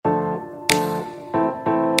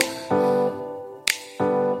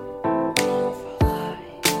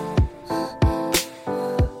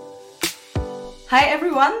Hi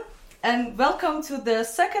everyone, and welcome to the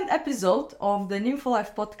second episode of the Nympho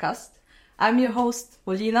Life podcast. I'm your host,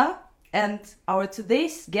 Polina, and our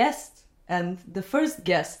today's guest, and the first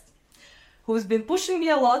guest, who's been pushing me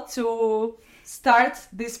a lot to start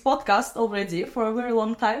this podcast already for a very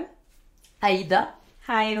long time, Aida.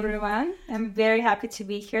 Hi everyone, I'm very happy to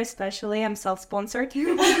be here, especially I'm self-sponsored.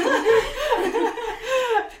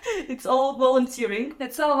 It's all volunteering.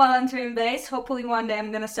 It's all volunteering based. Hopefully one day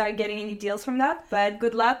I'm going to start getting any deals from that. But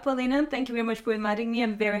good luck, Paulina. Thank you very much for inviting me.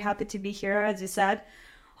 I'm very happy to be here, as you said.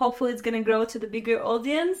 Hopefully it's going to grow to the bigger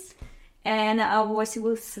audience. And our voices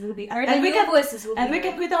will be... And we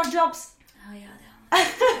can quit our jobs. Oh yeah,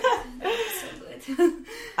 that so good.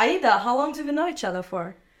 Aida, how long do we know each other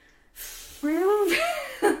for?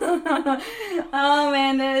 Oh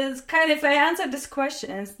man, it's kind of, if I answer this question,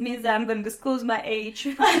 it means that I'm going to disclose my age.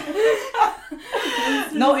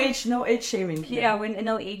 No age shaming here. Yeah,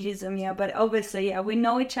 no ageism, yeah, but obviously, yeah, we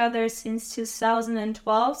know each other since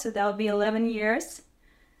 2012, so that'll be 11 years.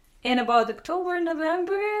 In about October,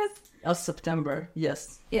 November? Or September,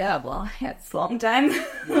 yes. Yeah, well, it's a long time.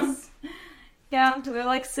 Yes. Yeah, we're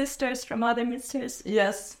like sisters from other misters.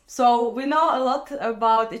 Yes. So we know a lot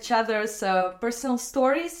about each other's personal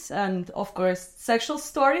stories and, of course, sexual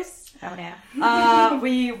stories. Oh, yeah.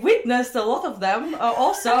 We witnessed a lot of them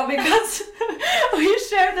also because we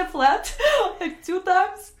shared a flat like 2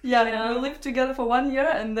 times. Yeah, we lived together for 1 year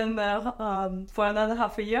and then for another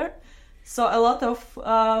half a year. So a lot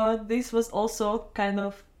of this was also kind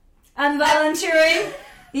of... I'm volunteering.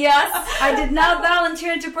 Yes, I did not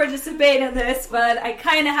volunteer to participate in this, but I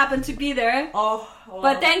kind of happened to be there. Oh.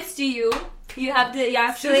 But thanks to you, you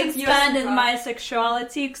actually expanded my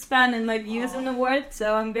sexuality, expanded my views in the world.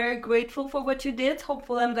 So I'm very grateful for what you did.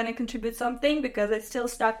 Hopefully I'm going to contribute something because I still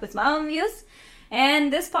stuck with my own views.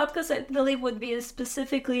 And this podcast, I believe, would be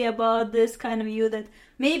specifically about this kind of view that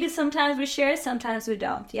maybe sometimes we share, sometimes we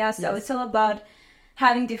don't. Yeah, so It's all about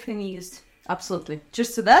having different views. Absolutely.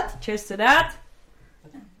 Cheers to that. Cheers to that.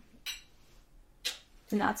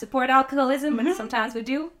 Do not support alcoholism, but sometimes we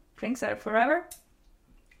do. Drinks are forever.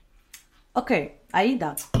 Okay,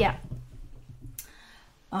 Aida. Yeah.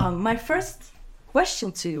 My first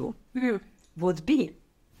question to you would be,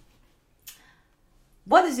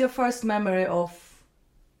 what is your first memory of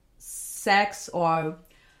sex, or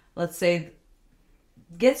let's say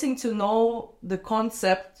getting to know the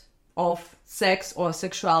concept of sex or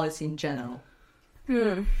sexuality in general?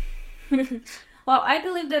 Well, I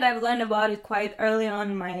believe that I've learned about it quite early on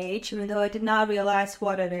in my age, even though I did not realize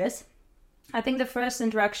what it is. I think the first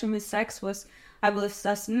interaction with sex was, I believe,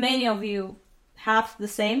 as many of you have the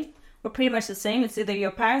same, or pretty much the same. It's either your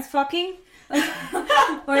parents fucking,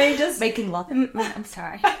 or you just... Making love. I'm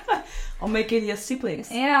sorry. Or making your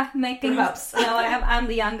siblings. Yeah, making... Perhaps. No, I'm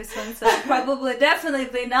the youngest one, so probably,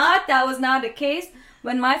 definitely not. That was not the case.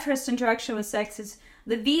 When my first interaction with sex is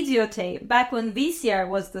the videotape, back when VCR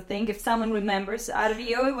was the thing, if someone remembers out of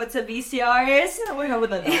you what a VCR is. We have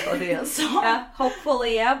an audience. Yeah,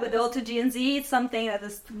 hopefully, yeah, but also Gen Z, it's something that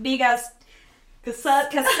is big-ass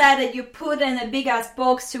cassette that you put in a big-ass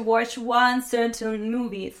box to watch one certain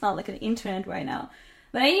movie. It's not like an internet right now.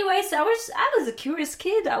 But anyways, I was a curious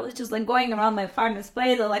kid. I was just like going around my apartment's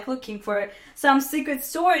place, like looking for some secret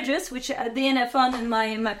storages, which at the end I found in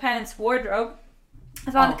my parents' wardrobe.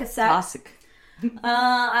 I found a cassette. Classic.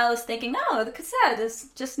 I was thinking, no, the cassette is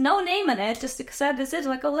just no name in it, just the cassette is it.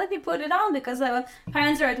 Like, oh, let me put it on because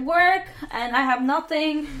parents are at work and I have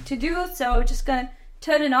nothing to do, so I'm just gonna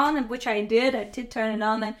turn it on, which I did. I did turn it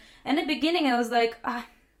on, and in the beginning I was like,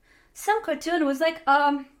 some cartoon was like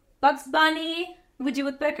Bugs Bunny, Woody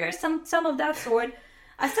Woodpecker, some of that sort.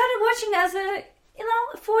 I started watching as a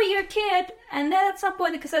 4-year kid, and then at some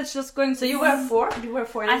point the cassette's just going. So you were 4? You were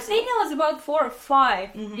 4 years I think I was about 4 or 5.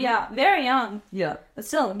 Mm-hmm. Yeah, very young. Yeah. But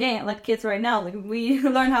still, again, like kids right now, like we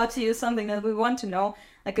learn how to use something that we want to know,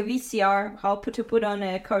 like a VCR, how to put on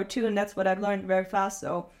a cartoon. That's what I've learned very fast.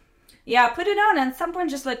 So, yeah, put it on, and at some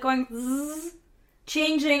point just like going zzz,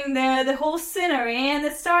 changing the whole scenery, and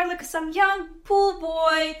it started like some young pool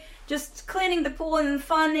boy just cleaning the pool and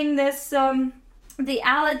finding this the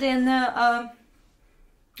Aladdin.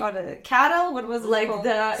 Or the cattle? What was like called?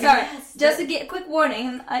 the... Sorry, just to get a quick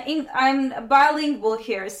warning. I'm bilingual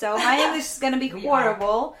here, so my English is going to be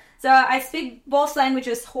horrible. So I speak both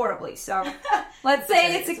languages horribly. So let's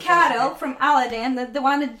say it's a cattle from Aladdin, the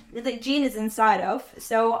one that the gene is inside of.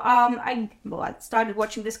 So I started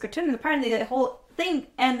watching this cartoon, and apparently the whole thing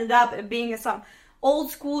ended up being some old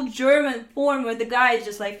school German porn where the guy is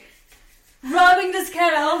just like rubbing this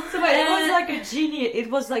kettle. So wait, it was like a genie. It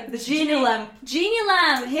was like the genie lamp. Genie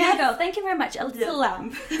lamp. Here you go. Thank you very much. A little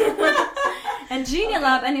lamp. and Genie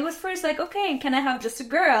Lab, and it was first like, okay, can I have just a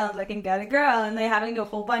girl? Like, I can get a girl, and they're having a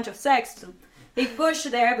whole bunch of sex. Big bush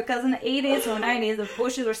there, because in the 80s or 90s, the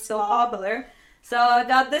bushes were still popular. So I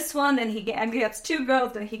got this one, then he gets 2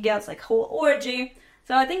 girls, then he gets like whole orgy.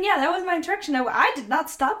 So I think, that was my introduction. I did not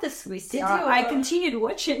stop this VCR. I continued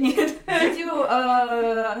watching it.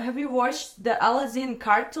 Have you watched the Aladdin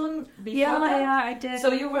cartoon before that? Yeah, I did.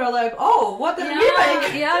 So you were like, oh, what a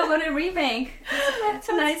remake! Yeah, what a remake. It's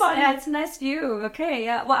a nice, it's a nice view. Okay,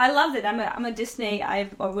 yeah. Well, I loved it. I'm a Disney. I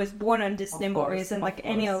was born on Disney movies, and like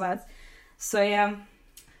any of us. So yeah.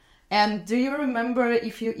 And do you remember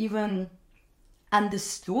if you even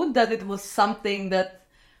understood that it was something that,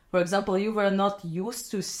 for example, you were not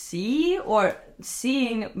used to see, or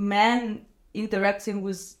seeing men interacting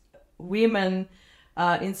with women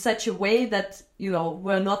in such a way that,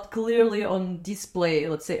 were not clearly on display,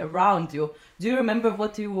 let's say, around you? Do you remember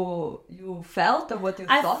what you felt or what you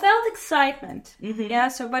thought? I felt excitement. Yeah,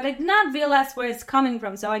 but I did not realize where it's coming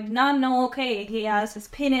from. So I did not know, okay, he has his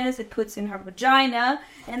penis, it puts in her vagina,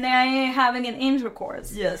 and they're having an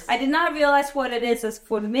intercourse. Yes. I did not realize what it is as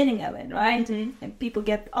for the meaning of it, right? And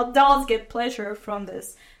adults get pleasure from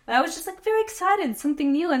this. But I was just like very excited,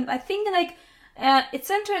 something new. And I think like, it's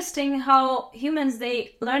interesting how humans,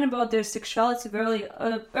 they learn about their sexuality very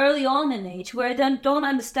early on in age, where they don't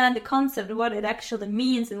understand the concept of what it actually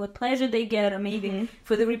means and what pleasure they get, or maybe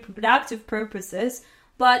for the reproductive purposes.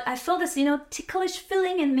 But I felt this, ticklish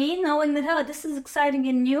feeling in me, knowing that, this is exciting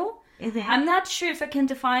and new. I'm not sure if I can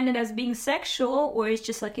define it as being sexual, or it's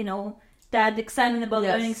just like, that excitement about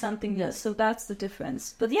learning something. Yes. So that's the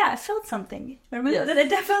difference. But yeah, I felt something. I remember that I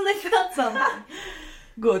definitely felt something.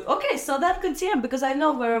 Good. Okay, so that continue, because I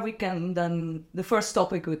know where we can then, the first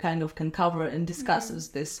topic we kind of can cover and discuss is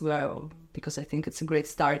this, because I think it's a great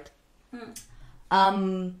start.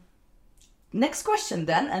 Next question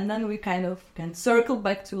then, and then we kind of can circle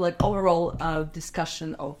back to like overall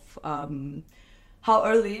discussion of how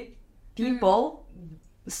early people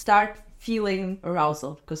start feeling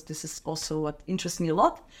arousal, because this is also what interests me a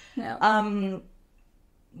lot. Yeah.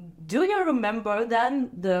 Do you remember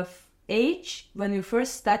then the age when you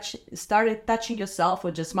first started touching yourself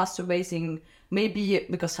or just masturbating? Maybe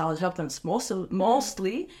because how it happens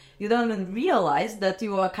mostly you don't even realize that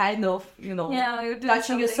you are kind of you're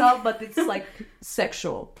touching yourself, but it's like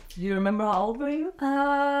sexual. Do you remember how old were you?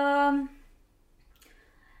 I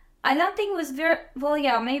don't think it was very well.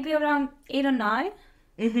 Yeah, maybe around 8 or 9.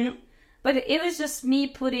 But it was just me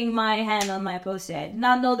putting my hand on my pussy. I did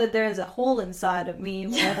not know that there is a hole inside of me,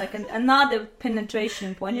 like another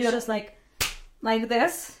penetration point. It's just like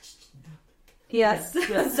this. Yes.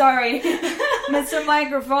 Sorry. Mr.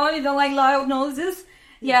 Microphone, you don't like loud noises?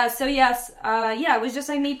 Yeah, so yes. It was just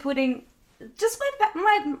like me putting just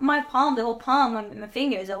my palm, the whole palm on my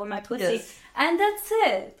fingers over my pussy. Yes. And that's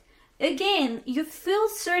it. Again, you feel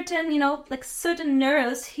certain, like certain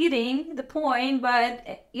nerves hitting the point,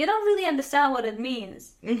 but you don't really understand what it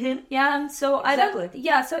means. Yeah, so exactly.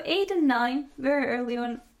 So 8 and 9, very early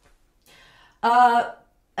on.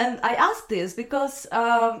 And I asked this because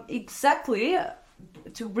exactly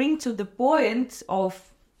to bring to the point of,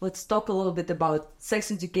 let's talk a little bit about sex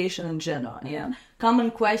education in general. Yeah. Common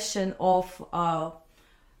question of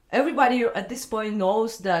everybody at this point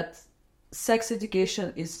knows that sex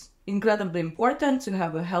education is incredibly important to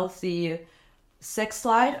have a healthy sex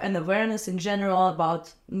life and awareness in general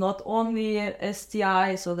about not only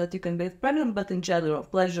STI so that you can get pregnant, but in general,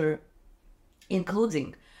 pleasure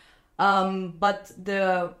including. But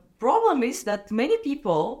the problem is that many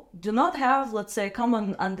people do not have, let's say,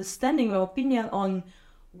 common understanding or opinion on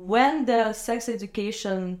when the sex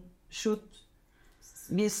education should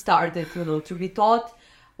be started, to be taught,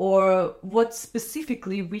 or what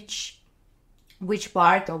specifically, which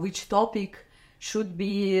part or which topic should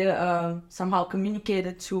be somehow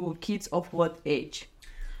communicated to kids of what age.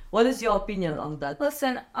 What is your opinion on that?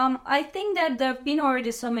 Listen, I think that there have been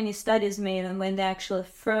already so many studies made on when the actual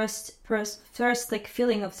first like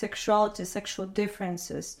feeling of sexuality, sexual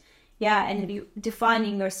differences, and you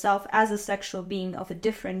defining yourself as a sexual being of a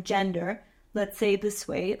different gender, let's say this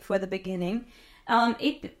way for the beginning.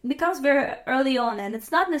 It becomes very early on, and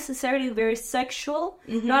it's not necessarily very sexual.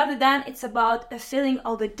 Rather than it's about a feeling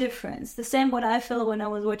of a difference. The same what I feel when I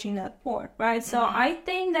was watching that porn, right? So I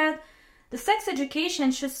think that the sex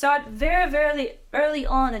education should start very, very early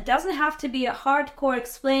on. It doesn't have to be a hardcore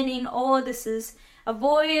explaining, this is a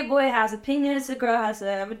boy has a penis, a girl has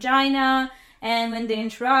a vagina, and when they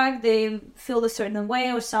interact, they feel a certain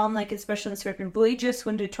way or sound like, especially in certain villages,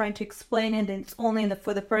 when they're trying to explain it, and it's only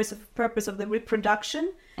for the purpose of the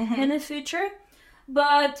reproduction in the future.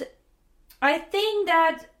 But I think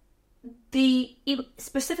that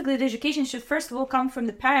specifically the education should first of all come from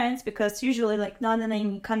the parents, because usually, like, not in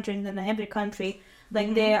any country, in every country,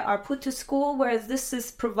 like, they are put to school, whereas this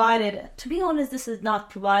is provided. To be honest, this is not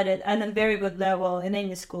provided at a very good level in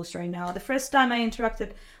any schools right now. The first time I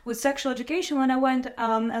interacted with sexual education when I went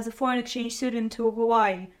as a foreign exchange student to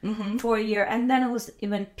Hawaii for a year, and then it was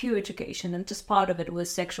even pure education, and just part of it was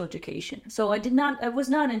sexual education. So I was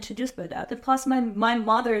not introduced by that. And plus, my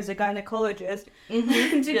mother is a gynecologist.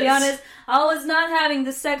 To be honest, I was not having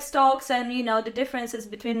the sex talks and, you know, the differences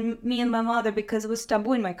between me and my mother, because it was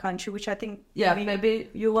taboo in my country, which I think... Yeah, maybe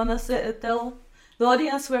you want to tell the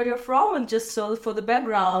audience where you're from, and just so for the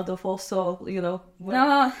background of also, you know,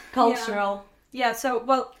 cultural... Yeah, so,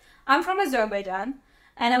 well, I'm from Azerbaijan,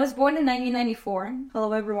 and I was born in 1994.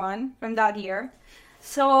 Hello, everyone, from that year.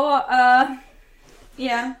 So,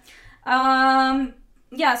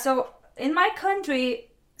 so in my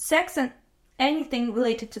country, sex and anything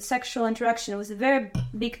related to sexual interaction was a very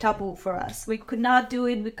big taboo for us. We could not do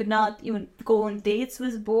it. We could not even go on dates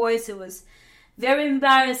with boys. It was very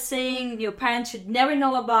embarrassing. Your parents should never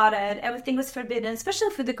know about it. Everything was forbidden, especially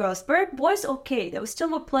for the girls. But boys, okay, they were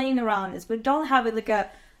still playing around it. We don't have it like a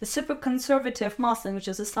super conservative Muslim, which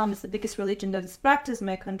is Islam, is the biggest religion that is practiced in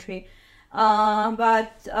my country.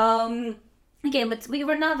 But we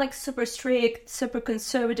were not like super strict, super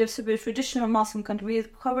conservative, super traditional Muslim country. We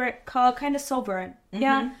were kind of sovereign.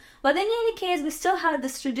 Yeah. But in any case, we still had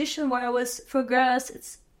this tradition where it was for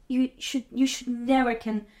girls. You should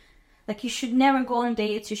never go on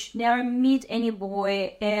dates. You should never meet any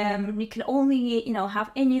boy. You can only, you know,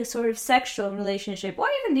 have any sort of sexual relationship, or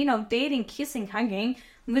even, you know, dating, kissing, hugging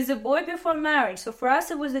with a boy before marriage. So for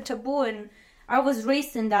us, it was a taboo, and I was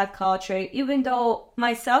raised in that culture. Even though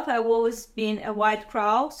myself, I've always been a white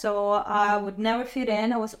crowd, so I would never fit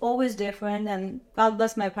in. I was always different, and God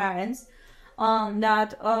bless my parents,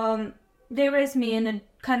 they raised me in a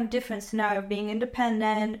kind of different scenario of being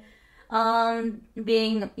independent,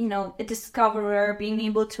 being, you know, a discoverer, being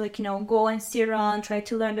able to, like, you know, go and sit around, try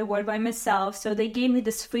to learn the word by myself. So they gave me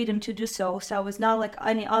this freedom to do so. So I was not like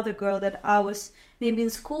any other girl that I was maybe in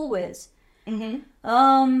school with.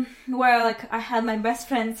 Where, like, I had my best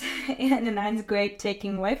friend in the 9th grade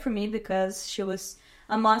taken away from me because she was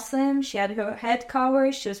a Muslim. She had her head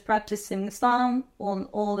covered. She was practicing Islam on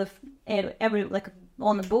on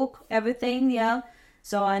the book, everything. Yeah.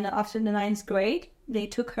 So, and after the 9th grade, they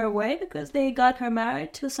took her away because they got her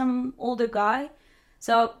married to some older guy.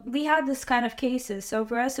 So we had this kind of cases. So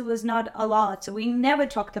for us, it was not a lot. So we never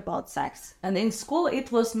talked about sex. And in school,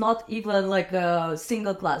 it was not even like a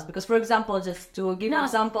single class. Because, for example, just to give an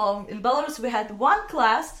example, in Belarus, we had one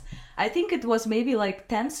class. I think it was maybe like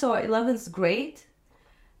 10th or 11th grade.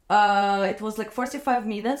 It was like 45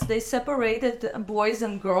 minutes. They separated boys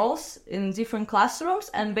and girls in different classrooms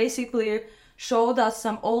and basically showed us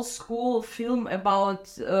some old school film about,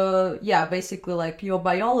 basically like your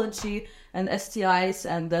biology and STIs,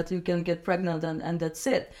 and that you can get pregnant, and that's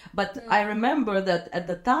it. But I remember that at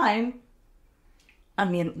the time, I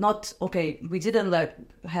mean, we didn't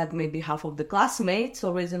had maybe half of the classmates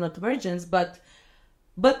already not virgins, but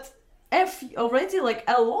already like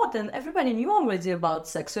a lot, and everybody knew already about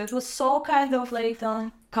sex. So it was so kind of like,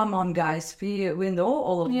 come on, guys, we know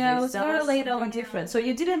all of this. Yeah, it was very late on. Different. So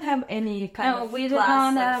you didn't have any kind of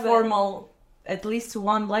class, like formal, at least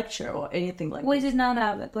one lecture or anything like that? We did not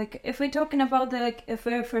have it. Like, if we're talking about the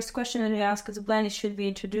very first question that you asked, because when it should be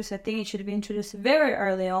introduced, I think it should be introduced very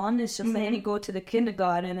early on. It's just like you go to the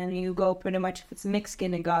kindergarten, and you go pretty much, if it's mixed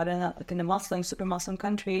kindergarten, like in a Muslim, super Muslim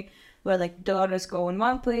country, where like daughters go in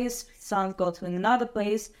one place, sons go to another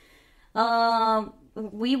place.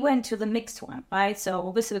 We went to the mixed one, right? So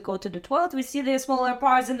obviously we go to the 12th, we see the smaller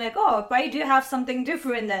parts, and like, oh, why do you have something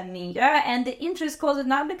different than me? Yeah, and the interest caused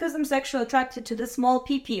not because I'm sexually attracted to the small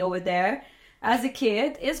pee-pee over there as a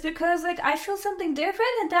kid. It's because like I feel something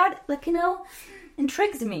different, and that, like, you know,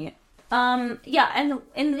 intrigues me. And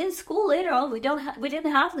in school later on, we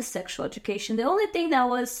didn't have the sexual education. The only thing that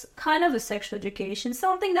was kind of a sexual education,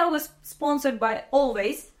 something that was sponsored by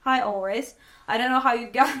Always. I don't know how you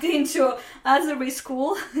got into Azeri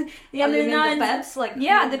school. The pads, like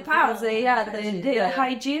the pads, the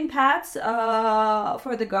hygiene pads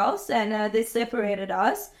for the girls, and they separated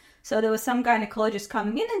us. So there was some gynecologist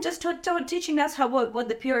coming in and just teaching us what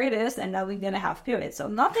the period is, and now we're gonna have periods. So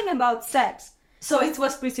nothing about sex. So it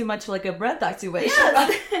was pretty much like a bread activation.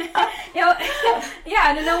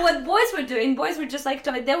 I don't know what boys were doing. Boys were just like,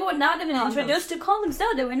 they were not even introduced to condoms.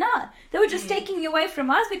 No, they were not. They were just taking away from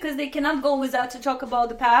us because they cannot go without to talk about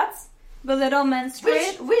the pads. But they don't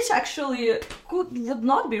menstruate. Which actually would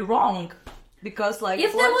not be wrong. Because like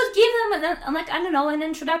if they would give them like, I don't know, an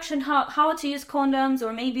introduction how to use condoms,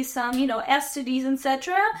 or maybe some, you know, STDs,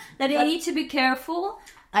 etc., that they need to be careful.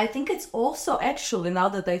 I think it's also, actually, now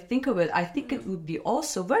that I think of it, I think it would be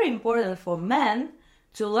also very important for men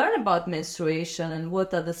to learn about menstruation and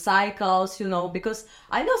what are the cycles, you know, because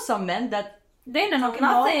I know some men that they know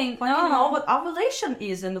nothing. know what ovulation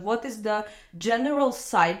is and what is the general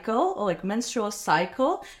cycle, or like menstrual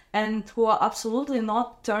cycle, and who are absolutely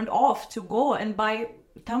not turned off to go and buy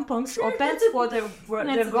tampons or pads for their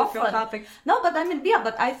girlfriend. No, but I mean, yeah,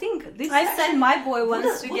 but I think this. I sent my boy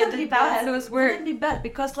once to get the pads. It was weird. Wouldn't be bad,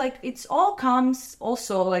 because like it's all comes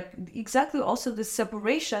also like exactly also the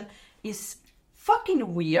separation is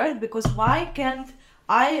fucking weird, because why can't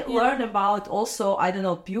I learn about also, I don't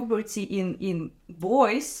know, puberty in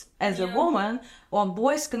boys as a woman, or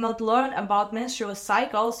boys cannot learn about menstrual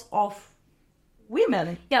cycles of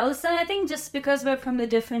women. Yeah, listen, I think just because we're from a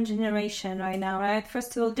different generation right now, right?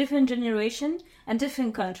 First of all, different generation and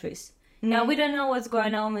different countries. Now, we don't know what's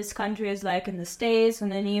going on with countries like in the States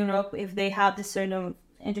and in Europe, if they have this sort of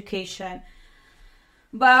education.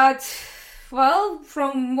 But, well,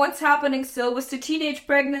 from what's happening still with the teenage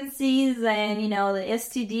pregnancies and, you know, the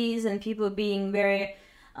STDs and people being very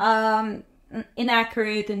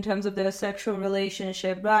inaccurate in terms of their sexual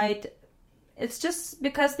relationship, right? It's just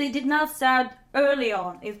because they did not start early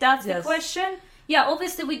on. If that's the question, yeah,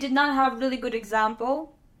 obviously we did not have really good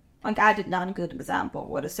example. Like, I did not a good example.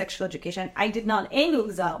 What a sexual education. I did not any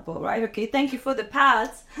example, right? Okay, thank you for the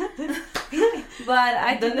pads. But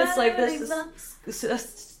I did not like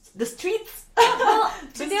the streets. Well,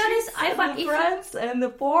 to be honest, I find the friends and the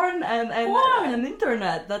porn and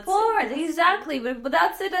internet. That's porn, exactly. But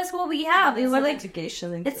that's it. That's what we have. It's like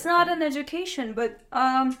education. It's not an education, but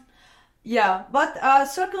yeah. But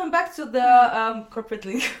circling back to the corporate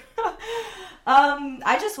link.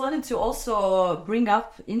 I just wanted to also bring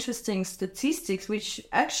up interesting statistics, which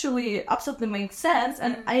actually absolutely make sense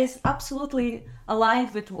and is absolutely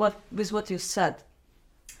aligned with what you said.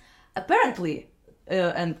 Apparently,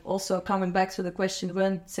 and also coming back to the question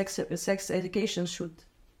when sex education should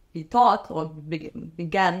be taught or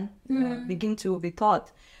begin to be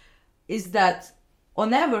taught, is that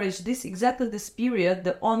on average this period,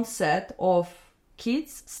 the onset of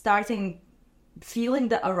kids starting feeling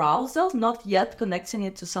the arousal, not yet connecting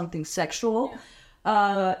it to something sexual,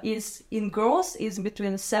 is in girls is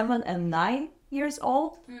between 7 and 9 years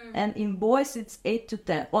old, and in boys it's 8 to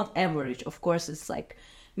 10 on average. Of course, it's like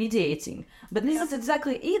mediating, but this is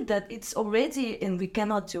exactly it, that it's already, and we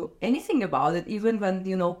cannot do anything about it, even when,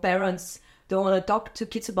 you know, parents don't want to talk to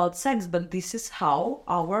kids about sex, but this is how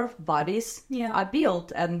our bodies are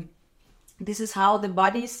built, and this is how the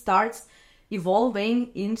body starts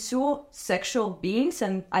evolving into sexual beings.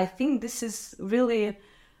 And I think this is really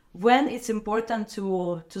when it's important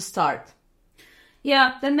to start.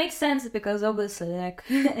 Yeah, that makes sense, because obviously, like,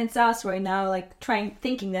 it's us right now, like,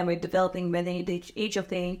 thinking that we're developing by the age of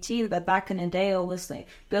the 18, but back in the day, obviously,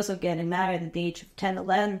 girls were getting married at the age of 10,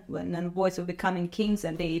 11, then boys were becoming kings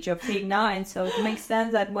at the age of 8, 9, so it makes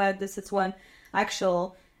sense that this is when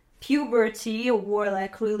actual puberty, or,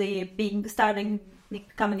 like, really becoming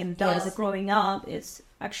an adult, growing up, is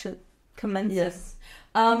actually commencing. Yes.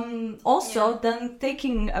 Also, then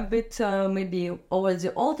taking a bit maybe over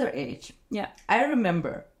the older age. Yeah. I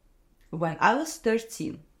remember when I was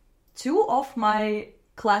 13, 2 of my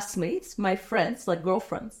classmates, my friends, like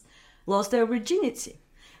girlfriends, lost their virginity.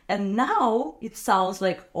 And now it sounds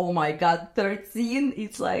like, oh my God, 13,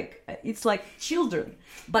 it's like children.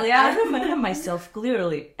 But I remember myself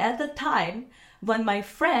clearly at the time when my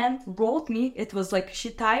friend wrote me. It was like she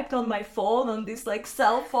typed on my phone, on this like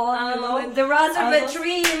cell phone, you know. The raspberry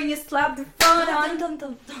tree, when you slap the phone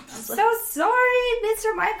on. So sorry,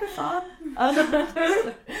 Mr. Microphone.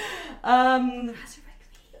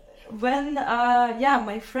 When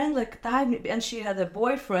my friend like typed me, and she had a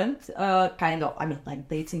boyfriend, kind of, I mean, like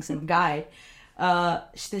dating some guy.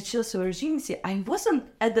 She lost her virginity. I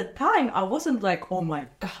wasn't like, oh my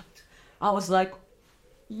God. I was like,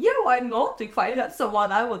 yeah, why not? If I had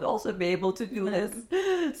someone, I would also be able to do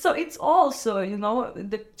this. So it's also, you know,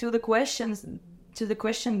 to the question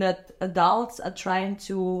that adults are trying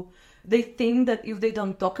to, they think that if they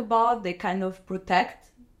don't talk about, they kind of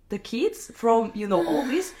protect the kids from, you know, all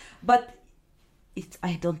this. But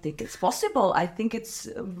I don't think it's possible. I think it's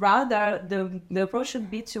rather the approach should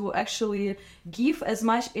be to actually give as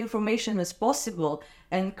much information as possible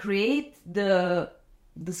and create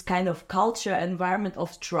this kind of culture, environment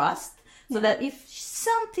of trust, so that if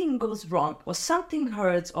something goes wrong or something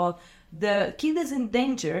hurts or the kid is in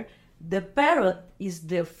danger, the parent is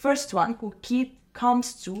the first one who kid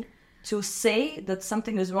comes to to say that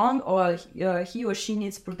something is wrong, or he or she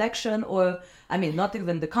needs protection, or I mean, not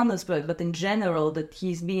even the common spirit, but in general that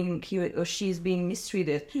he or she is being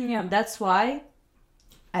mistreated. Yeah. That's why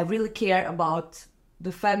I really care about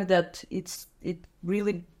the fact that it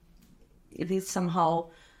is somehow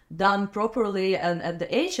done properly and at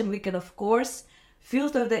the age, and we can of course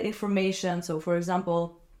filter the information. So for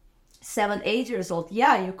example, 7-8 years old,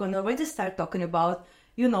 you can already start talking about,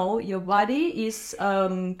 your body is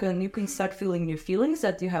you can start feeling new feelings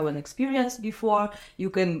that you haven't experienced before. You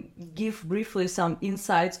can give briefly some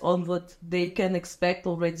insights on what they can expect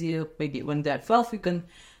already, maybe when they're 12. You can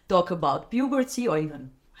talk about puberty, or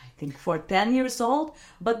even I think for 10 years old.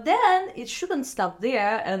 But then it shouldn't stop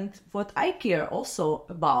there. And what I care also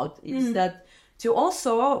about is that to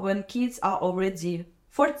also, when kids are already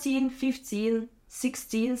 14, 15,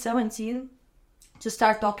 16, 17, to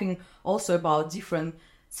start talking also about different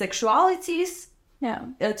sexualities,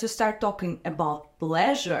 to start talking about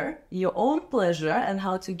pleasure, your own pleasure, and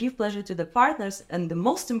how to give pleasure to the partners. And the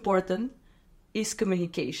most important is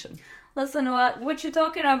communication. Listen, what you're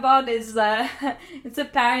talking about is it's a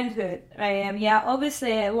parenthood, right? Yeah,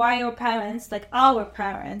 obviously, why your parents, like our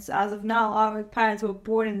parents, as of now, our parents were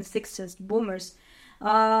born in the 60s, boomers.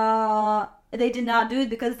 They did not do it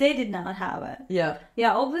because they did not have it. Yeah,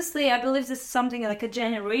 obviously, I believe this is something like a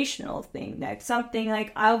generational thing, like something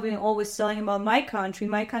like I've been always telling about my country.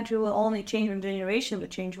 My country will only change when generation will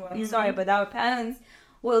change. Sorry, but our parents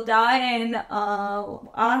will die and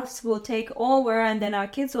us will take over, and then our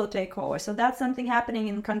kids will take over. So that's something happening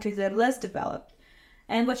in countries that are less developed.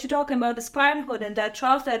 And what you're talking about is parenthood and that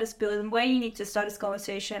trust that is built and where you need to start this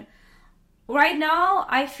conversation. Right now,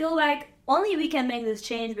 I feel like only we can make this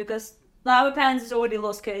change because our parents has already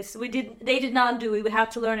lost kids. They did not do it. We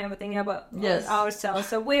have to learn everything about ourselves.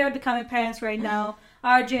 So we are becoming parents right now.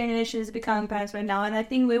 Our generation is becoming parents right now, and I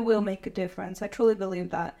think we will make a difference. I truly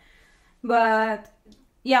believe that. But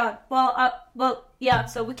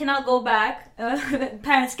so we cannot go back.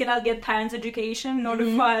 Parents cannot get parents' education in order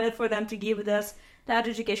for them to give us that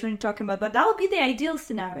education you're talking about. But that would be the ideal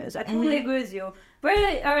scenarios. I totally agree with you.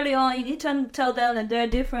 Very early on, you need to tell them that there are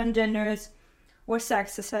different genders or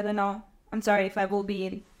sexes. I don't know. I'm sorry if I will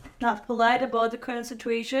be not polite about the current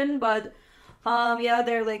situation, but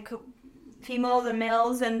they're like females and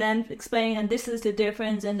males, and then explaining, and this is the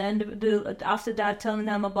difference, and then after that telling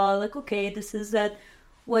them about, like, okay, this is that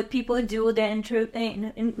what people do, they're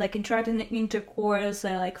interacting in intercourse,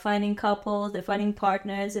 like finding couples, they're finding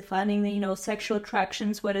partners, they're finding, sexual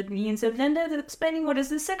attractions, what it means, and then they're explaining what is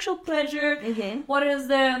the sexual pleasure, what is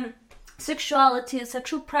the sexuality,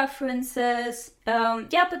 sexual preferences, for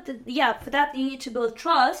that you need to build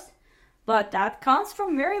trust, but that comes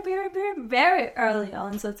from very, very, very, very early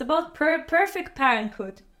on. So it's about perfect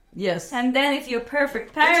parenthood. Yes. And then if you're a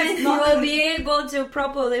perfect parent, you will be able to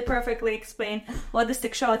perfectly explain what the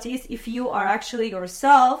sexuality is if you are actually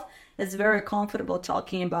yourself is very comfortable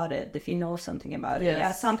talking about it, if you know something about it. Yes.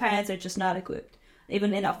 Yeah, some parents are just not equipped.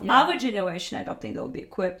 Even in our generation, I don't think they'll be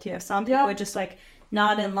equipped. Yeah, some people are just like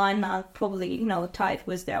not in line, not probably, tight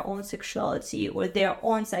with their own sexuality or their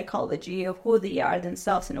own psychology of who they are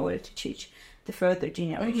themselves in order to teach the further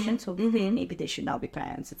generation. So maybe they should not be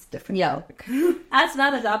parents. It's different. Topic. That's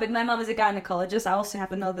another topic. My mom is a gynecologist. I also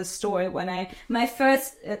have another story when my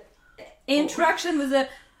first interaction with a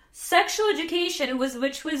sexual education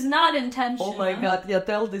which was not intentional. Oh my god,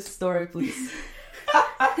 tell this story, please.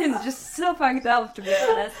 It's just so fucked up, to be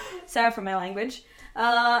honest. Sorry for my language.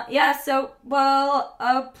 My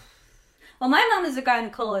mom is a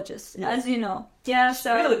gynecologist, as you know. Yeah,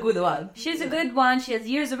 so she's a really good one. She's a good one. She has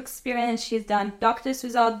years of experience. She's done Doctors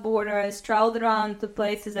Without Borders, traveled around to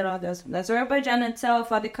places around Azerbaijan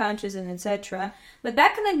itself, other countries, and etc. But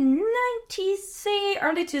back in the 90s,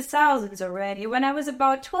 early 2000s already, when I was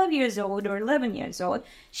about 12 years old or 11 years old,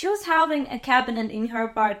 she was having a cabinet in our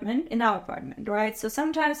apartment, right? So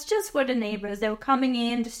sometimes just for the neighbors, they were coming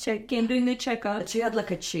in, just doing the checkup. She had like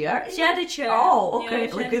a chair? She had a chair. Oh, okay.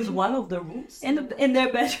 Yeah, like in one of the rooms? In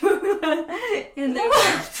their bedroom. In their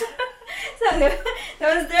bed. So that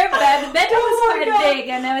was their bed. The bedroom was quite big,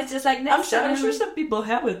 and I was just like, I'm sure some people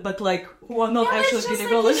have it, but like who are not actually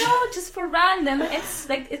gynecologists. Like, just for random. It's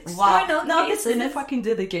like it's wow. No, it's a fucking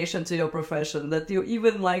dedication to your profession that you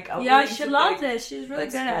even like. She loves it. She's really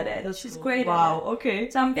good at it. She's great. Wow. At it. Okay.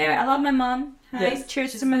 So I love my mom. Yes.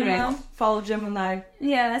 Cheers to my mom. Follow Gemini.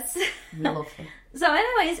 Yes. Love her. So,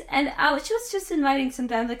 anyways, and she was just inviting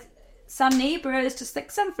sometimes like some neighbors, just like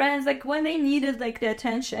some friends, like when they needed like the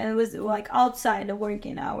attention. It was like outside the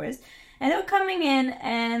working hours. And they were coming in,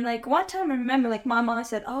 and like one time I remember, like my mom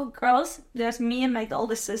said, "Oh, girls, there's me and my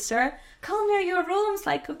oldest sister. Come near your rooms."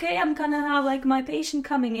 Like, okay, I'm gonna have like my patient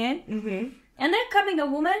coming in, and then coming a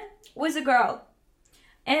woman with a girl,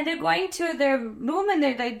 and they're going to their room, and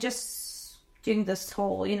they just doing this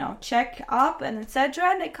whole, check up and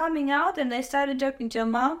etc. And they're coming out, and they started talking to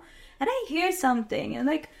mom, and I hear something, and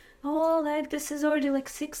like, oh, like this is already like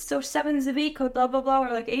 6th or 7th week or blah blah blah,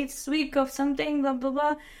 or like 8th week of something, blah blah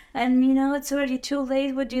blah, and it's already too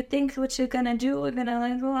late. What do you think? What you're gonna do? We're gonna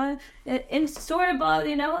like, well, it's story about,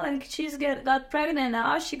 like she's got pregnant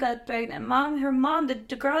now. She got pregnant. Her mom, the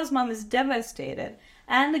girl's mom is devastated,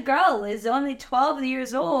 and the girl is only 12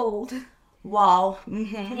 years old. Wow.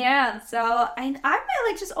 Yeah. So I'm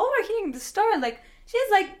like just overhearing the story. Like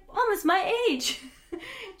she's like almost my age.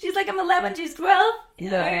 She's like, I'm 11, she's 12.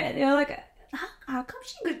 Yeah. And you're like, how come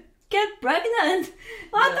she could get pregnant?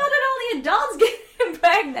 Well, I thought that only adults get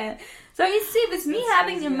pregnant. So you see, with me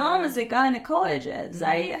having a mom as a gynecologist,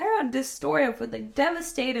 I heard this story of a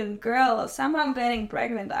devastated girl somehow getting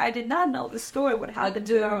pregnant. I did not know the story would happen.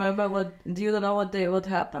 Do you remember do you know what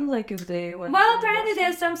happened? Like if they went... Well, apparently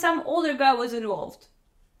there's some older girl was involved.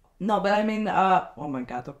 No, but I mean, oh my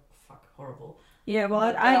god, fuck, horrible. Yeah, well,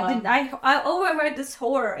 I overheard this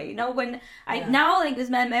horror, when now, like, this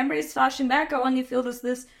my memory is flashing back, I only feel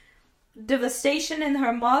this devastation in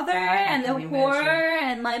her mother, and the horror,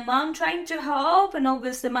 and my mom trying to help, and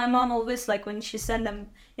obviously my mom always, like, when she sent them,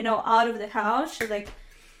 out of the house, she's, like,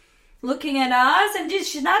 looking at us, and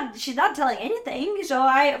she's not telling anything,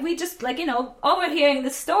 so we just, like, overhearing the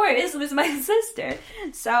stories with my sister,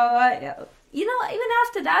 so, even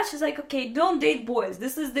after that, she's like, okay, don't date boys.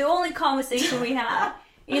 This is the only conversation we have.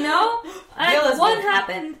 And what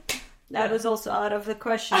happened? That was also out of the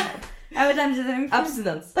question. Every time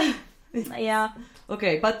abstinence. Yeah.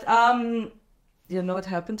 Okay, but you know what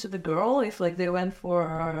happened to the girl if like they went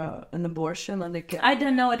for an abortion and they kept... I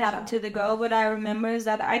don't know what happened to the girl. What I remember is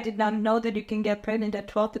that I did not know that you can get pregnant at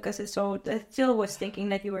 12 because I still was thinking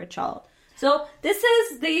that you were a child. So this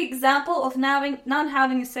is the example of not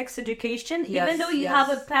having a sex education, even though you have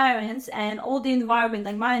a parents and all the environment,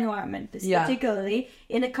 like my environment, particularly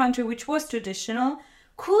in a country which was traditional,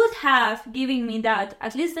 could have given me that,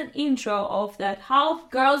 at least an intro of that, how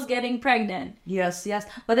girls getting pregnant. Yes.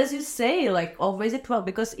 But as you say, like always at 12,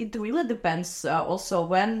 because it really depends also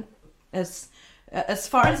when, as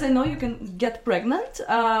far as I know, you can get pregnant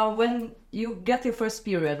when you get your first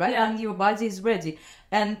period, right? Yeah. And your body is ready.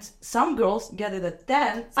 And some girls get it at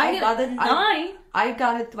 10. I got it at 9. I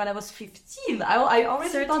got it when I was 15. I already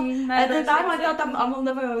 13, thought, at the time I thought I'm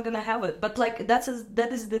never gonna have it. But like that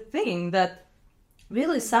is the thing, that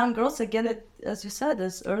really some girls get it, as you said,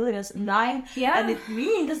 as early as 9. Yeah. And it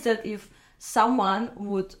means that if someone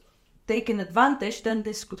would take an advantage, then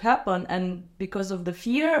this could happen. And because of the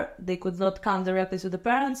fear, they could not come directly to the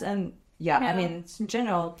parents. And I mean, in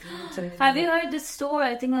general. Have you heard this story?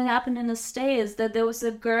 I think it happened in the States, that there was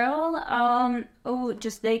a girl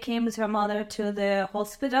they came with her mother to the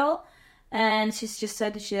hospital, and she's just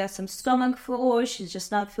said that she has some stomach flu, she's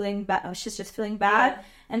just not feeling bad, she's just feeling bad,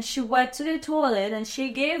 and she went to the toilet, and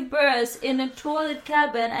she gave birth in a toilet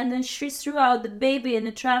cabin, and then she threw out the baby in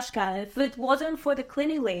the trash can. If it wasn't for the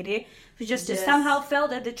clinic lady, who just somehow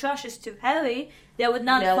felt that the trash is too heavy, they would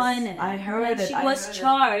not find it. I heard it. She was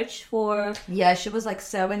charged for... Yeah, she was like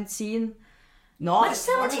 17. No, but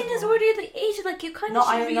 17 is already the age, like, you kind of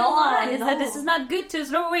should realize that this is not good to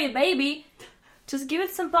throw away a baby. Just give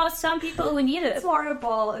it some people who need it. It's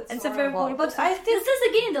horrible. It's horrible. But I think this is,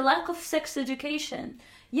 again, the lack of sex education.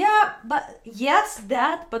 Yeah, but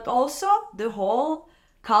but also the whole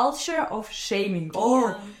culture of shaming.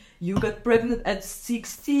 You got pregnant at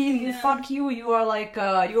 16. Fuck you. You are like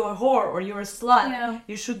you're a whore or you're a slut. Yeah.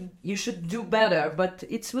 You should do better. But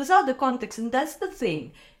it's without the context, and that's the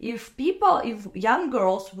thing. If young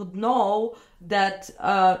girls would know that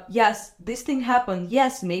yes, this thing happened.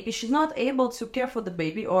 Yes, maybe she's not able to care for the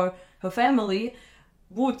baby, or her family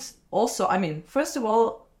would also. I mean, first of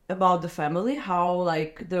all, about the family, how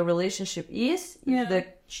like the relationship is. If the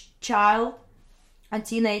child and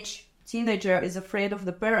teenager is afraid of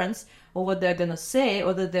the parents or what they're gonna say,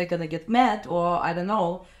 or that they're gonna get mad, or I don't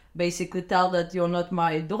know, basically tell that you're not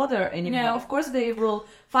my daughter anymore. Of course they will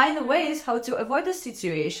find ways how to avoid the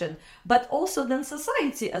situation. But also then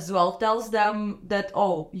society as well tells them that,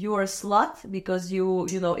 oh, you're a slut because you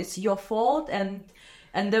know it's your fault, and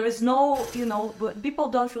there is no, people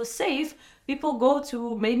don't feel safe. People go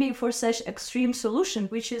to maybe for such extreme solution,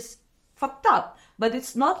 which is fucked up. But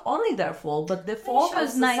it's not only their fault, but the fault of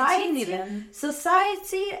society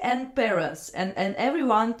and parents and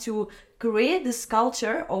everyone to create this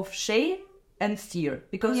culture of shame and fear.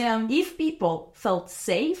 Because if people felt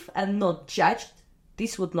safe and not judged,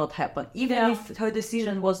 this would not happen. Even if her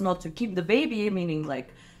decision was not to keep the baby, meaning like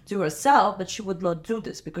to herself, but she would not do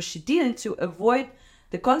this because she didn't, to avoid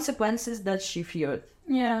the consequences that she feared.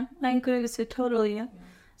 Yeah, I agree with you totally. Yeah.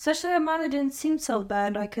 Especially her mother didn't seem so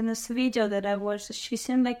bad. Like in this video that I watched, she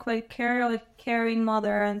seemed like quite caring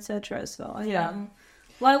mother, etc. So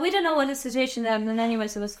well, we don't know what the situation is, and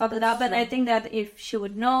anyways, it was fucked up. But I think that if she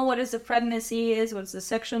would know what is the pregnancy is, what's the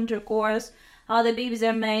sexual intercourse, how the babies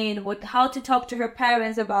are made, how to talk to her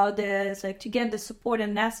parents about this, like to get the support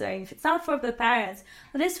and necessary. If it's not for the parents,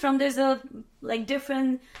 but it's there's a like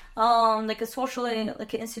different like a social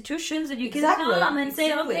like institutions that you can come and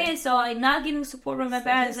say, okay, so I'm not getting support from my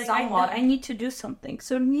parents. Like I need to do something.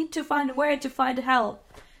 So need to find where to find help.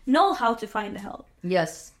 Know how to find help.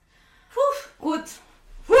 Yes. Whew. Good.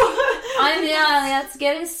 It's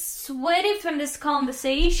getting sweaty from this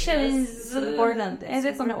conversation. It's important. It's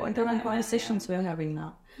important conversations we're having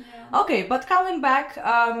now. Okay, but coming back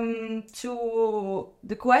to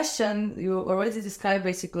the question, you already described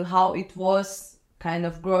basically how it was kind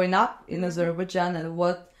of growing up in Azerbaijan and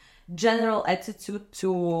what general attitude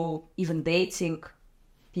to even dating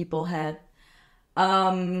people had.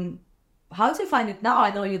 How do you find it now?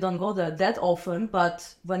 I know you don't go there that often,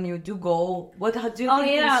 but when you do go, how do you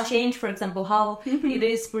think it's changed? For example, how it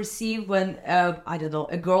is perceived when, I don't know,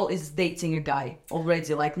 a girl is dating a guy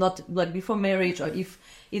already, like not like before marriage, or if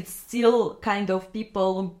it's still kind of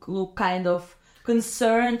people look kind of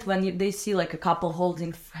concerned when they see like a couple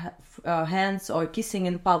holding hands or kissing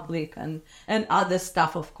in public and other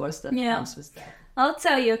stuff, of course, that comes with that. I'll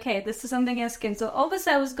tell you, okay, this is something asking. So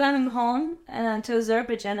obviously I was going home to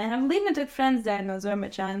Azerbaijan. I have limited friends there in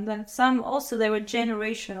Azerbaijan. Then some also, they were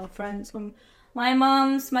generational friends.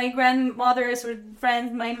 My grandmothers were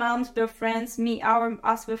friends, my moms were friends,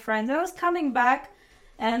 us were friends. I was coming back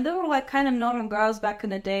and they were like kind of normal girls back in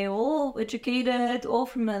the day, all educated, all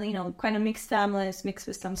from, kind of mixed families, mixed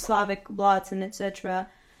with some Slavic bloods and etc.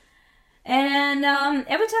 And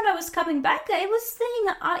every time I was coming back, I was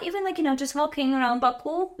seeing, even just walking around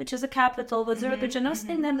Baku, which is the capital of Azerbaijan, I was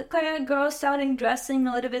seeing that kind of girls starting dressing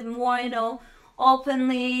a little bit more,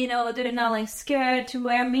 openly, they're not like scared to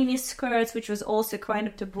wear mini skirts, which was also kind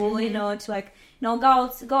of taboo, to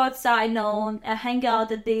go outside, hang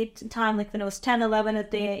out at the time, like when it was 10, 11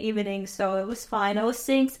 at the evening, so it was fine. I was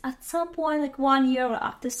seeing at some point, like 1 year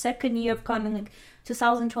after second year of coming, like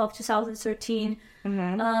 2012, 2013,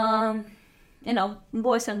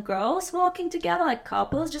 boys and girls walking together, like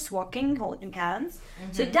couples just walking, holding hands.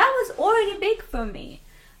 So that was already big for me.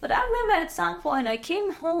 But I remember at some point I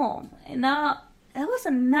came home and there was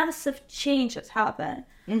a massive change that happened.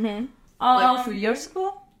 Like a few years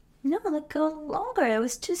ago? No, like longer. It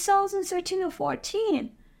was 2013 or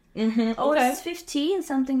 14. Okay. I was 15,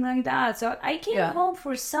 something like that. So I came home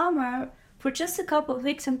for summer for just a couple of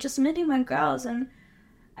weeks. I'm just meeting my girls and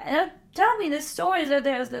tell me the story that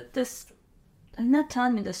there's this. I'm not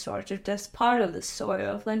telling me the story. That's part of the story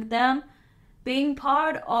of like them being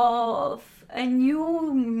part of a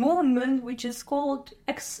new movement which is called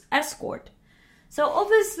escort. So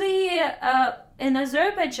obviously, in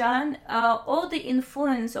Azerbaijan, all the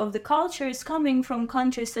influence of the culture is coming from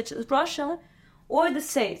countries such as Russia or the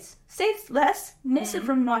States. States less, mostly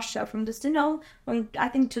from Russia. From this, from I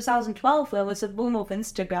think 2012, there was a boom of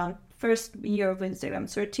Instagram. First year of Instagram,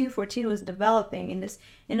 13, 14 was developing in this,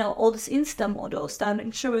 all this Insta models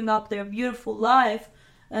started showing up their beautiful life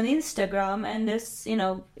on Instagram, and this,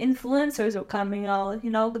 influencers are coming out,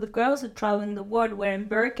 the girls are traveling the world wearing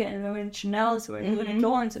Birkin, wearing Chanel's, wearing Louis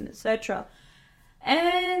Vuittons, and etc.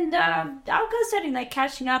 And our girls starting like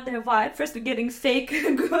catching up their vibe. First, we're getting fake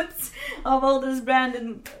goods of all this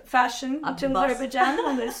branded fashion to Azerbaijan,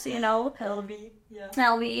 and this, LV,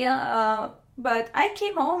 but I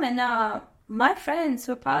came home and my friends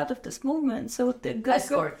were part of this movement. So the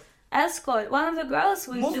escort. One of the girls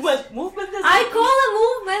was movement. I call it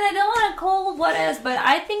movement. I don't want to call what else, but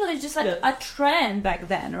I think it was just like a trend back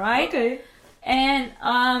then, right? Okay. And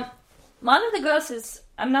one of the girls is,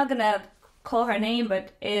 I'm not gonna call her name,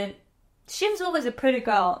 but she was always a pretty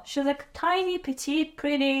girl. She was like tiny, petite,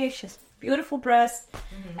 pretty. She has beautiful breasts,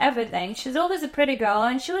 everything. She's always a pretty girl,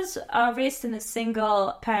 and she was raised in a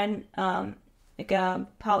single parent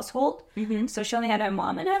household. So she only had her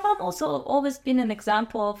mom, and her mom also always been an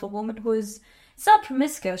example of a woman who is not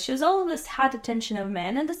promiscuous. She's always had attention of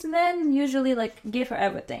men, and this man usually like gave her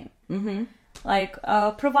everything, like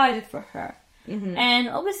provided for her. And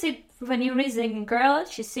obviously, when you're raising a girl,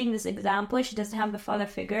 she's seeing this example. She doesn't have the father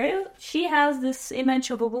figure. She has this image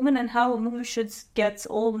of a woman and how a woman should get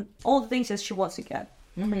all the things that she wants to get.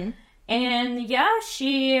 And yeah,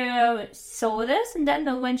 she saw this, and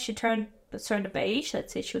then when she turned a certain age,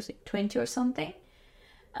 let's say she was like 20 or something,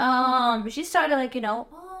 she started like,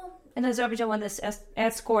 in Azerbaijan when this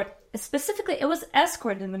escort, specifically it was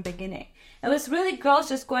escort in the beginning. It was really girls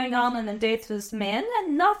just going on a date with men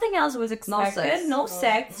and nothing else was expected. No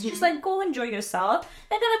sex. Just like, go enjoy yourself.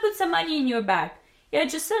 They're gonna put some money in your bag. Yeah,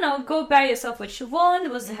 just, go buy yourself what you want.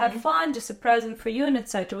 It was have fun, just a present for you and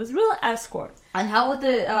etc. It was real escort. And how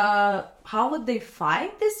would they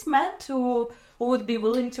find this man who would be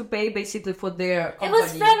willing to pay basically for their company? It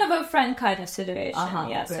was friend of a friend kind of situation.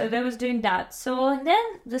 Okay. So they was doing that. So then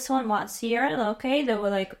this one once here, okay, they were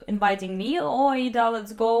like inviting me. Oh, Aida,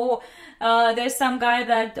 let's go. There's some guy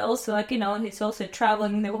that also like, he's also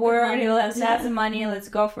traveling the world. He has the money. Let's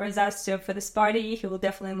go for this party. He will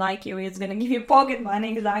definitely like you. He's gonna give you pocket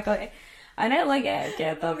money. Exactly. And I'm like,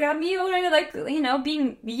 yeah, I'm already like,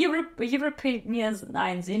 being Europeans,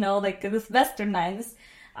 like this Westernized.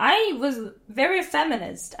 I was very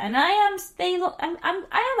feminist, and I am staying.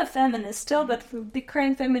 I am a feminist still, but for the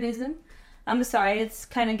current feminism, I'm sorry, it's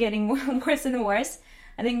kind of getting worse and worse.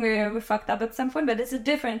 I think we fucked up at some point, but it's a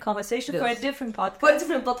different conversation for a different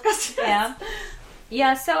podcast.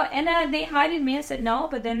 Yeah. So and they hired me and said no,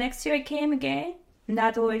 but then next year I came again. And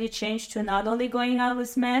that already changed to not only going out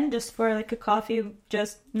with men just for like a coffee,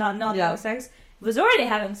 just not having sex. It was already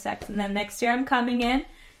having sex, and then next year I'm coming in.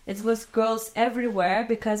 It was girls everywhere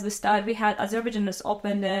because we had Azerbaijan has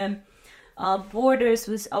opened borders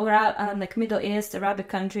with like Middle East, Arabic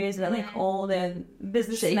countries, and like all the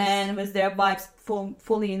businessmen with their wives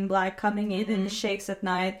fully in black coming in the sheikhs at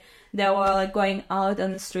night. They were like going out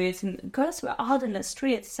on the streets, and girls were out in the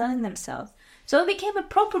streets selling themselves. So it became a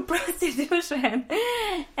proper prostitution.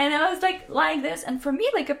 And I was like this. And for me,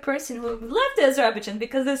 like a person who left Azerbaijan,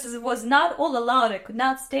 because was not all allowed, I could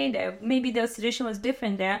not stay there. Maybe the situation was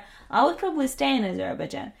different there. I would probably stay in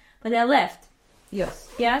Azerbaijan. But I left. Yes.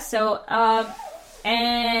 Yeah, so,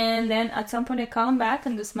 and then at some point I come back,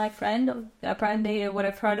 and this my friend, apparently what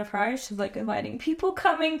I've heard of her, she's like inviting people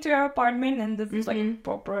coming to her apartment, and this is like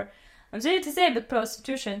proper, I'm sorry to say, but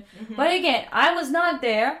prostitution. But again, I was not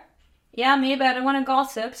there. Yeah, maybe I don't want to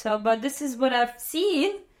gossip, but this is what I've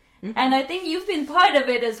seen. And I think you've been part of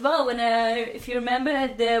it as well. When, if you remember,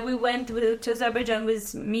 we went to Azerbaijan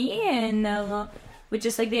with me, and we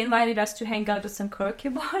just like, they invited us to hang out with some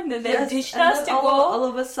concubine, and they dished us to go. All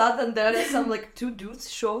of a sudden, there are some like two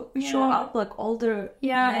dudes show up, like older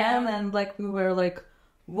men, and like we were like,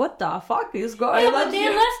 what the fuck is going on? But they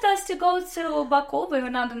left us to go to Baku. We were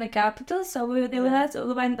not in the capital, so they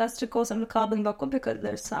wanted us to go some club in Baku because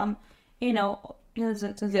there's some,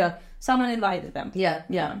 someone invited them.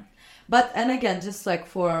 Yeah. But, and again, just like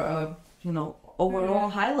for, overall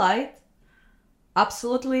highlight,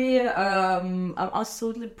 absolutely, I'm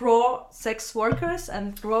absolutely pro sex workers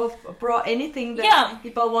and pro anything that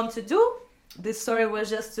people want to do. This story was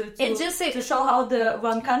just to show how the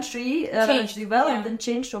one country developed and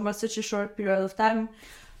changed over such a short period of time,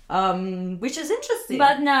 which is interesting.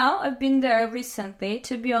 But now, I've been there recently,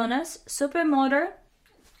 to be honest, super modern.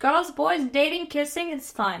 Girls, boys, dating, kissing,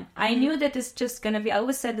 it's fine. I knew that it's just going to be, I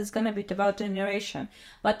always said it's going to be about generation.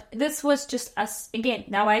 But this was just again,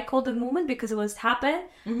 now I call the movement because it was happened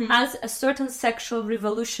as a certain sexual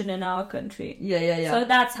revolution in our country. Yeah. So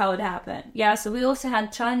that's how it happened. Yeah, so we also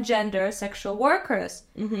had transgender sexual workers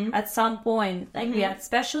at some point. Like we had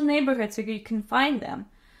special neighborhoods where you can find them.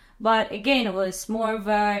 But again, it was more of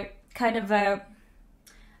a kind of a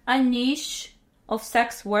niche of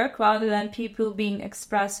sex work rather than people being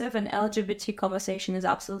expressive, and LGBT conversation is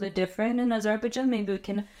absolutely different in Azerbaijan. Maybe we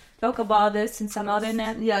can talk about this in some other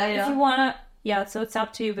net. If you wanna, so it's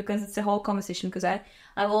up to you because it's a whole conversation. Because I've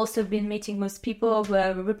also been meeting with people who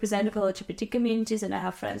are representative of LGBT communities, and I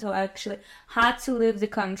have friends who actually had to leave the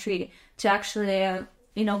country to actually,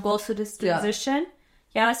 go through this transition.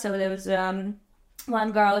 So there was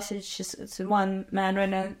one girl, she's one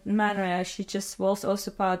man, she just was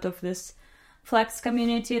also part of this Flex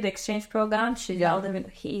community, the exchange program.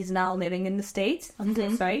 He's now living in the States.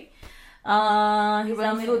 Sorry. He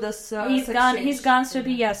went through this. He's gone through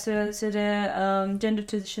the gender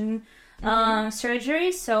transition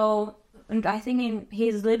surgery. So I think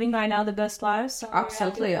he's living right now the best life. So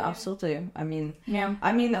absolutely. I mean,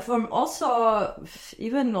 from also,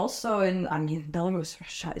 even also in, Belarus,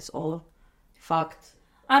 Russia is all fucked.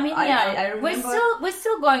 I mean, yeah, I remember... we're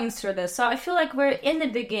still going through this, so I feel like we're in the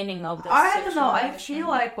beginning of this. I don't know. I feel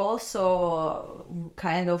like also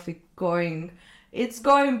kind of it's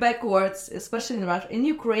going backwards, especially in Russia. In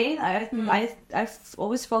Ukraine, I've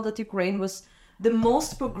always felt that Ukraine was the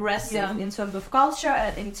most progressive in terms of culture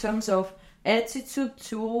and in terms of attitude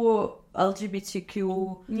to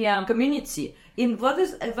LGBTQ community.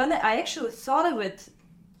 When I actually thought of it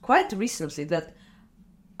quite recently, that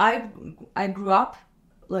I grew up,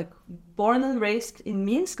 like, born and raised in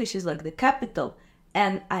Minsk, which is like the capital,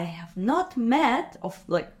 and I have not met of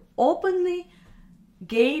like openly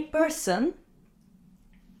gay person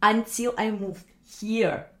until I moved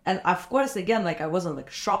here. And of course, again, like, I wasn't like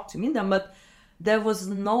shocked to meet them, but there was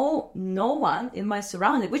no one in my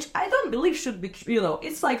surrounding, which I don't believe should be,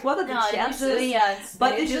 it's like, what are the chances?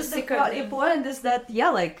 But it's just the important is that,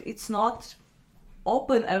 like, it's not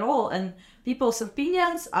open at all, and people's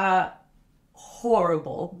opinions are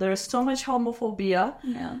horrible. There's so much homophobia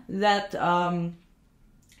that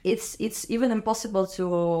it's even impossible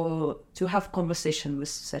to have conversation with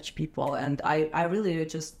such people, and I really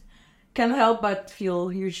just can't help but feel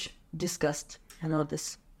huge disgust and all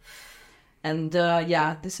this. And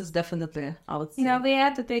this is definitely, I would say. We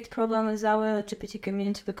had a big problem with our LGBT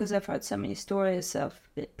community because I've heard so many stories of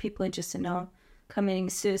people just committing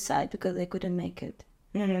suicide because they couldn't make it.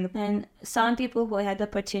 Mm-hmm. And some people who had the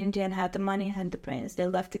opportunity and had the money, had the brains, they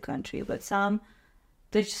left the country, but some,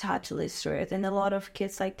 they just had to live through it. And a lot of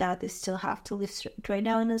kids like that, they still have to live through it right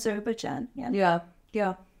now in Azerbaijan. Yeah.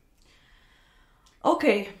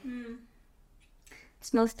 Okay.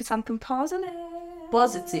 It's mostly something positive.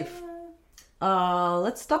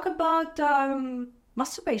 Let's talk about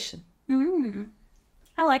masturbation.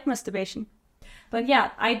 I like masturbation. But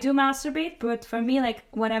yeah, I do masturbate, but for me, like,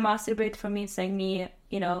 when I masturbate, for me, it's like me,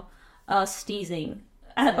 sneezing.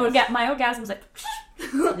 My orgasm is like...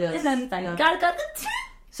 Yes. And then got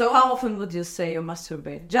So how often would you say you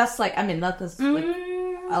masturbate? Just like, I mean, not as, like,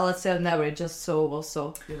 let's say on average, just so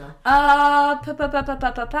also,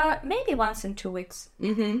 maybe once in 2 weeks.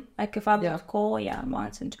 Mm-hmm. Like, if I would call,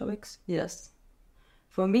 once in 2 weeks. Yes.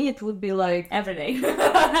 For me, it would be like... every day.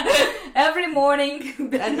 Every morning.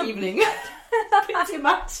 And evening. Pretty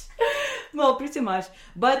much. Well, pretty much.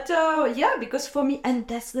 But because for me, and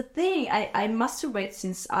that's the thing, I masturbate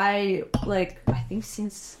since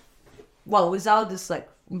without this, like,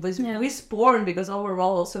 with porn, because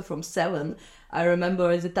overall also from 7, I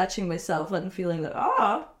remember detaching myself and feeling like,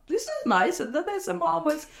 this is nice, and then I'm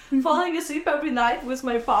always falling asleep every night with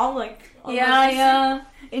my palm, like...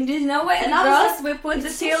 And there's no way, and girls, we put the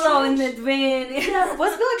pillow in the drain. Yeah,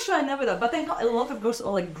 was like, sure, I never done. But I know a lot of girls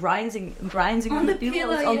are like grinding on the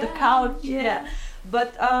pillows, on the couch. Yeah.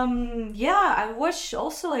 But I watch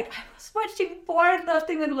also, like, I was watching porn, not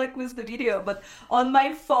even like with the video, but on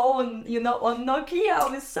my phone, on Nokia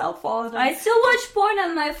with cell phone. I still watch porn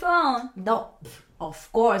on my phone. No, of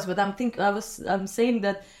course, but I'm saying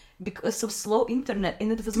that because of slow internet,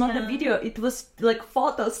 and it was not a video, it was like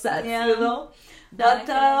photo sets, But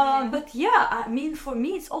I mean, for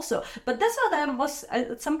me, it's also... But that's what I was...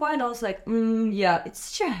 At some point, I was like, it's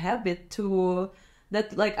such a habit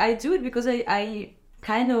that, like, I do it because I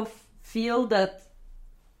kind of feel that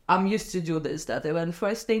I'm used to do this. That when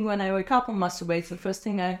first thing when I wake up, I masturbate. The first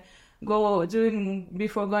thing I go doing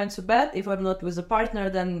before going to bed, if I'm not with a partner,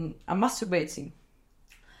 then I'm masturbating.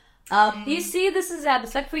 You see, this is that.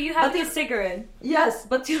 It's like for you having a cigarette. Yes,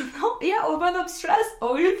 but or when I'm stressed,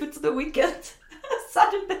 or if it's the weekend...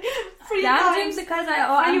 Saturday, 3 times. Because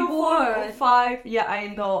I'm bored. 4 or 5. Yeah, I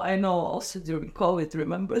know. Also during COVID,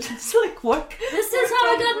 remember? It's like work. This is how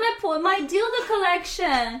I got my dildo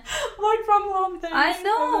collection. Work from home days. I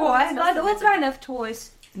know. I got all kind of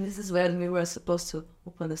toys. And this is when we were supposed to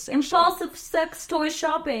open a sex Impulsive sex toy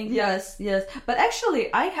shopping. Yes. But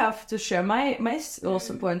actually, I have to share my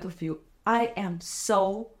also point of view. I am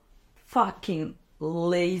so fucking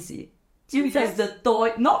lazy. Because the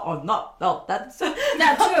toy... No, that's...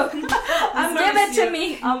 Not true. Give it to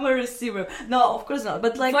me. I'm a receiver. No, of course not.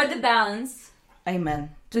 But like... For the balance.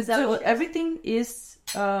 Amen. So everything is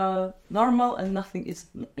normal and nothing is...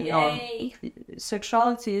 Yay.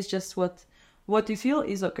 Sexuality is just what you feel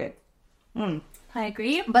is okay. I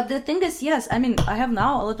agree. But the thing is, yes, I mean, I have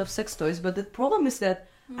now a lot of sex toys, but the problem is that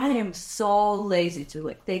I am so lazy to,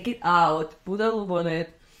 like, take it out, put a lube on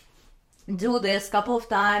it, do this a couple of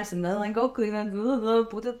times, and then like go clean it,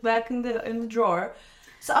 put it back in the drawer.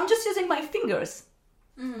 So I'm just using my fingers.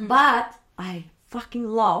 But I fucking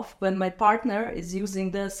love when my partner is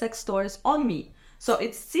using the sex toys on me. So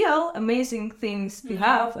it's still amazing things to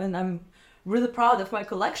have, and I'm really proud of my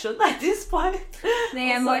collection at this point.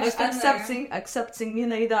 They are Also, much accepting me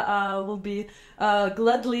and Aida will be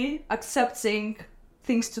gladly accepting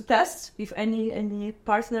things to test if any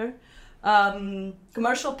partner,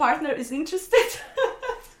 commercial partner is interested.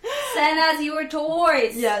 Send us your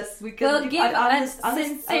toys. Yes, we can We'll give an a honest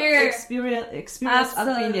sincere, experience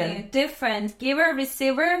opinion. different giver,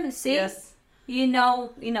 receiver. See, Yes, you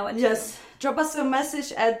know it. yes. Drop us a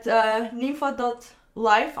message at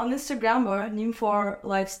nympho.life on Instagram or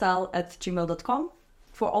nympholifestyle@gmail.com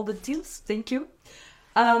for all the deals. Thank you.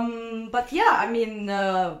 But yeah, I mean,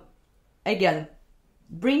 again,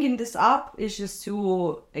 bringing this up is just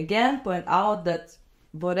to again point out that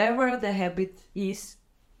whatever the habit is,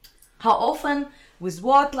 how often, with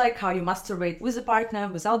what, like how you masturbate with a partner,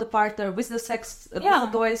 without the partner, with the sex, with the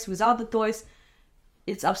toys, without the toys,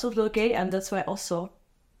 it's absolutely okay. And that's why also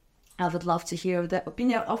I would love to hear the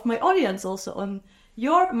opinion of my audience also on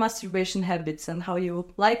your masturbation habits and how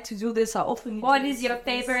you like to do this, how often you What do is this. your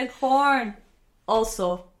favorite porn?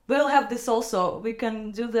 Also, we'll have this also. We can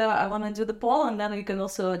do I want to do the poll, and then we can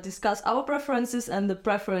also discuss our preferences and the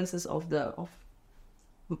preferences of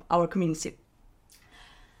our community.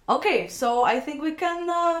 Okay, so I think we can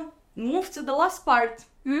move to the last part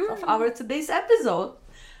of our today's episode,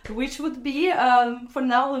 which would be, for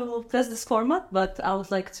now we will test this format, but I would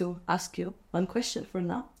like to ask you one question for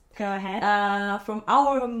now. Go ahead. From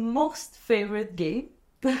our most favorite game,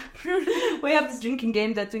 we have this drinking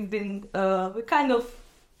game that we kind of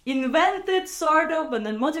invented, sort of, and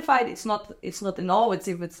then modified. It's not in all.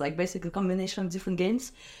 It's like basically a combination of different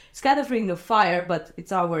games. It's kind of Ring of Fire, but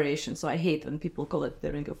it's our variation. So I hate when people call it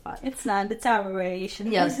the Ring of Fire. It's not. It's our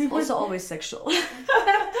variation. Yes, also always sexual.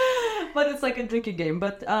 But it's like a drinking game.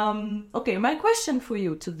 But okay, my question for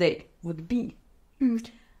you today would be,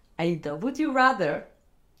 Aida, would you rather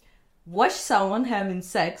watch someone having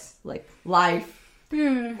sex, like live,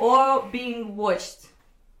 or be watched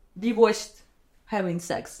having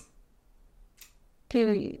sex?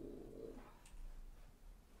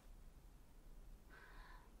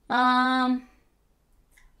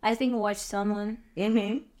 I think watch someone.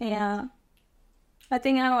 Mm-hmm. Yeah. I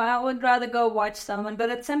think I would rather go watch someone, but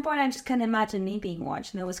at some point I just can't imagine me being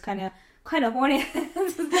watched, and it was kind of horny.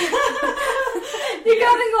 You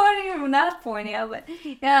got me going from that point, yeah. But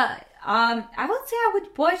yeah, I would say I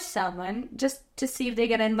would watch someone just to see if they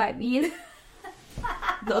gonna invite me in.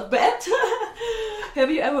 Not bad.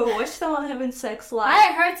 Have you ever watched someone having sex live?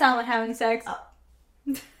 I heard someone having sex.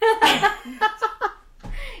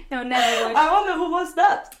 No, never watched. I wonder who was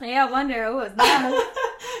that. Yeah, I wonder who was that.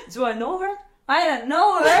 Do I know her? I don't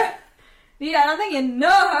know her. Yeah, I don't think you know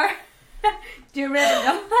her. Do you really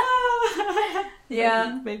know?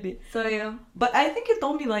 Yeah, maybe. So yeah. But I think you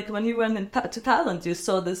told me like when you went to Thailand, you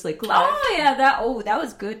saw this like live. Oh yeah, that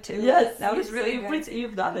was good too. Yes, that was really good.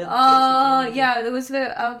 You've done it. Oh yeah, there was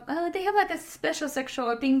they have like a special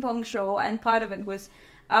sexual ping pong show, and part of it was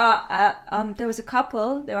there was a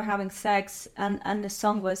couple, they were having sex, and the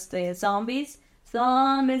song was the Zombies.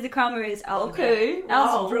 The camera is out. Okay, that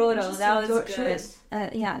was brutal. That was good.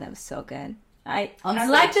 Yeah, that was so good. I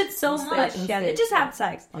liked it so much. Yeah, they just had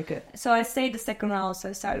sex. Okay. So I stayed the second round, so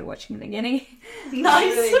I started watching the beginning.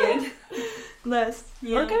 Nice. Really good. Nice.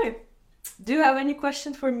 Yeah. Okay. Do you have any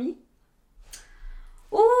question for me?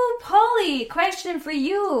 Ooh, Polly, question for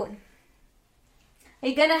you. Are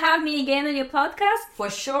you gonna have me again on your podcast?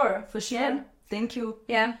 For sure. Yeah. Thank you.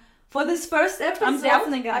 Yeah. For this first episode. I'm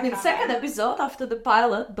definitely gonna come second back. episode after the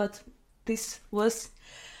pilot, but this was...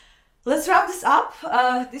 Let's wrap this up.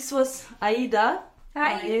 This was Aida.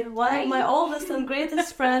 Hi. One of my oldest and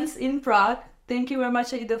greatest friends in Prague. Thank you very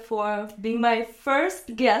much, Aida, for being my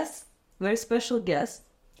first guest. Very special guest.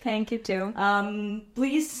 Thank you too.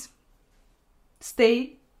 Please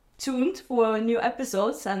stay tuned for new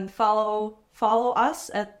episodes and follow us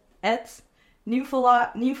at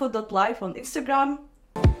nympho.life on Instagram,